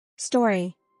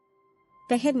Story: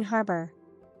 The Hidden Harbour.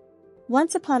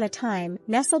 Once upon a time,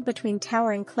 nestled between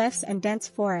towering cliffs and dense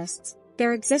forests,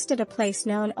 there existed a place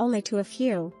known only to a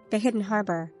few, the Hidden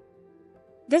Harbour.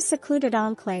 This secluded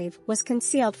enclave was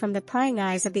concealed from the prying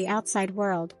eyes of the outside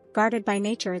world, guarded by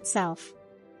nature itself.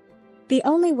 The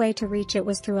only way to reach it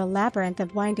was through a labyrinth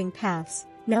of winding paths,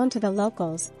 known to the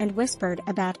locals and whispered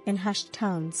about in hushed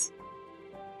tones.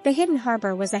 The Hidden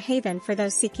Harbour was a haven for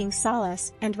those seeking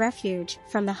solace and refuge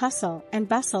from the hustle and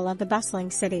bustle of the bustling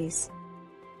cities.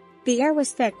 The air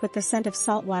was thick with the scent of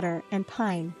saltwater and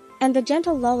pine, and the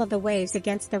gentle lull of the waves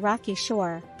against the rocky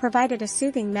shore provided a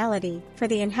soothing melody for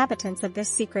the inhabitants of this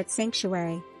secret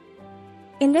sanctuary.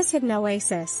 In this hidden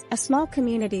oasis, a small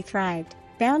community thrived,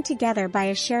 bound together by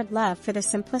a shared love for the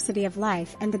simplicity of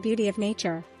life and the beauty of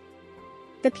nature.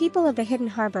 The people of the Hidden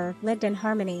Harbour lived in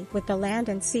harmony with the land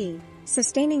and sea,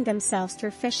 sustaining themselves through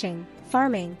fishing,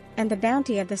 farming, and the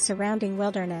bounty of the surrounding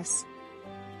wilderness.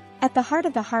 At the heart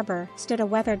of the harbour stood a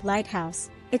weathered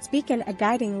lighthouse, its beacon a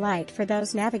guiding light for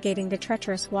those navigating the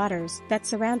treacherous waters that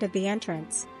surrounded the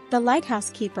entrance. The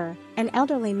lighthouse keeper, an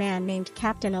elderly man named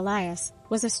Captain Elias,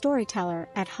 was a storyteller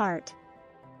at heart.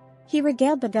 He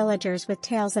regaled the villagers with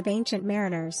tales of ancient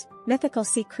mariners, mythical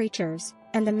sea creatures,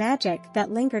 and the magic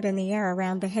that lingered in the air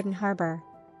around the Hidden Harbour.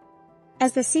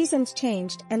 As the seasons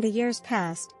changed and the years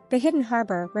passed, the Hidden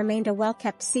Harbour remained a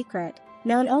well-kept secret,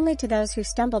 known only to those who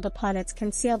stumbled upon its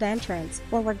concealed entrance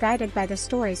or were guided by the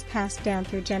stories passed down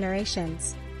through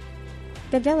generations.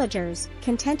 The villagers,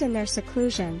 content in their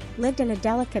seclusion, lived in a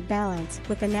delicate balance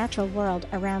with the natural world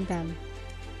around them.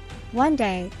 One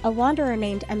day, a wanderer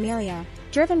named Amelia,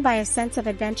 driven by a sense of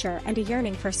adventure and a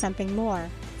yearning for something more,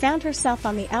 found herself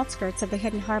on the outskirts of the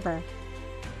Hidden Harbour.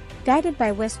 Guided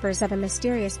by whispers of a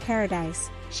mysterious paradise,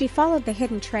 she followed the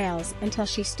hidden trails until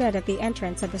she stood at the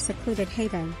entrance of the secluded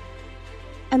haven.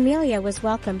 Amelia was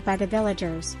welcomed by the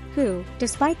villagers, who,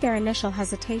 despite their initial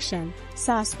hesitation,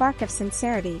 saw a spark of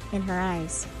sincerity in her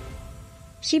eyes.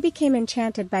 She became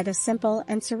enchanted by the simple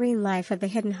and serene life of the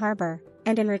Hidden Harbour,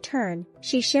 and in return,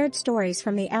 she shared stories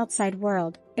from the outside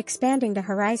world, expanding the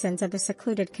horizons of the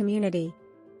secluded community.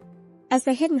 As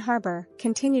the Hidden Harbour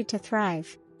continued to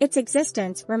thrive, its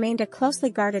existence remained a closely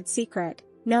guarded secret,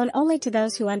 known only to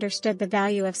those who understood the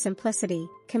value of simplicity,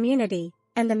 community,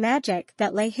 and the magic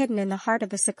that lay hidden in the heart of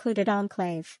the secluded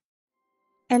enclave.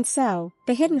 And so,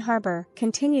 the Hidden Harbour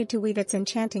continued to weave its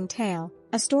enchanting tale,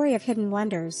 a story of hidden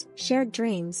wonders, shared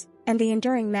dreams, and the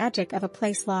enduring magic of a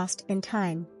place lost in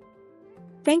time.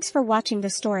 Thanks for watching the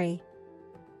story.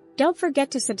 Don't forget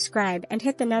to subscribe and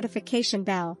hit the notification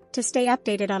bell to stay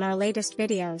updated on our latest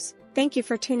videos. Thank you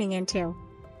for tuning into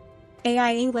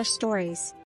AI English Stories.